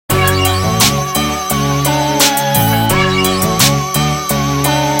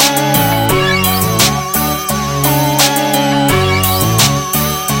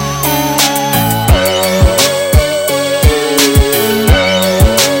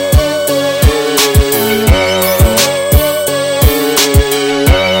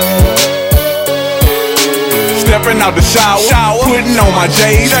out the shower, putting on my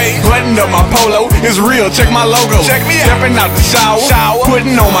J's, buttoned up my polo, it's real, check my logo. Check me out. Stepping out the shower,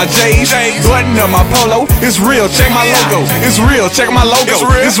 putting on my J's, buttoned up my polo, it's real, check my logo. It's real, check my logo.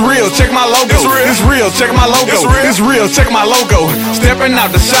 It's real, check my logo. It's real, check my logo. It's real, check my logo. Stepping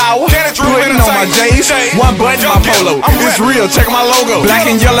out the shower, putting on my J's, one button my polo, it's real, check my logo. Black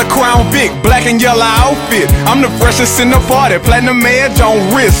and yellow Crown Vic, black and yellow outfit, I'm the freshest in the party, platinum edge on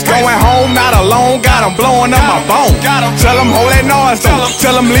wrist. Going home, not alone, got him blowing up my bone. Tell him hold that noise,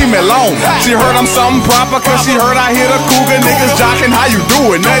 tell him leave me alone. She heard I'm something proper, cause she heard I hit a cougar. Niggas jocking, how you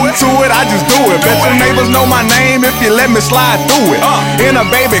do it? Nothing to it, I just do it. Bet your neighbors know my name if you let me slide through it. In a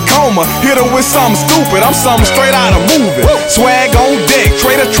baby coma, hit her with something stupid, I'm something straight out of movie. Swag on deck,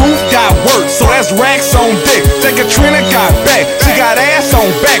 Trader Truth got work, so that's racks on deck. Take Katrina got back, she got ass on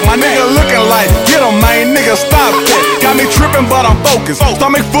back. My nigga looking like, get him man, nigga stop that. Got me tripping but I'm focused,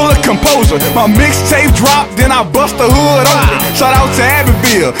 stomach full of composure. My mixtape dropped, then I bust the hood open. Shout out to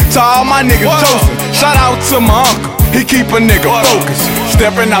Abbeville, to all my niggas Joseph. Shout out to my uncle, he keep a nigga focused.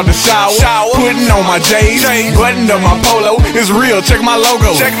 Stepping out the shower, putting on my J's, buttoned up my polo, it's real, check my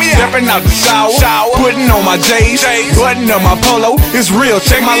logo. Stepping out the shower, putting on my J's, buttoned up my polo, it's real,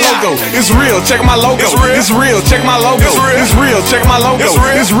 check my logo. It's real, check my logo. It's real, check my logo. It's real, check my logo.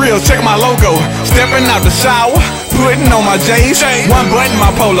 It's real, check my logo. Stepping out the shower, putting on my J's, one button my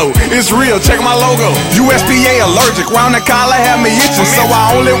polo, it's real, check my logo. USDA allergic, round the collar have me itching, so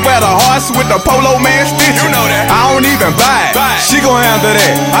I only wear the hearts with the polo man stitching. You know that. I don't even buy it, she gon' handle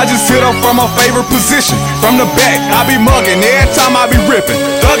that. I just hit her from her favorite position, from the back. I be mugging every time I be ripping,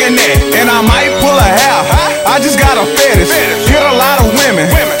 thugging that, and I might pull a hair. I just got a fetish, hit a lot of women.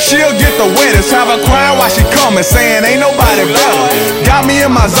 She'll get the wettest, have her crying while she coming, saying ain't nobody better. Got me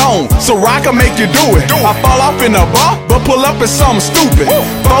in my zone, so I can make you do it. I fall off in the bar, but pull up in something stupid.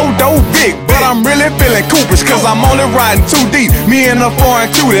 Four-door big, but I'm really feeling Coopers, cause I'm only riding too deep. Me and the foreign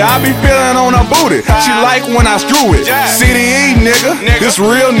cutie, I be feeling on her booty. She like when I screw it. CDE nigga, this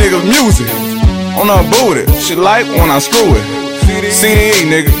real nigga music. On her booty, she like when I screw it. CDE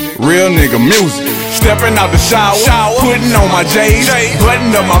nigga, real nigga music. Stepping out the shower, putting on my J's,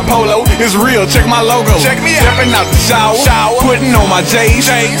 buttoned up my polo, it's real, check my logo. Stepping out the shower, putting on my J's,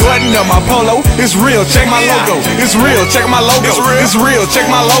 buttoned up my polo, it's real, check my logo. It's real, check my logo. It's real, check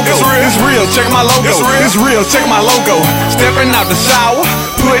my logo. It's real, check my logo. It's real, check my logo. Stepping out the shower,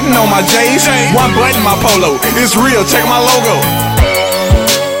 putting on my J's, one button my polo, it's real, check my logo.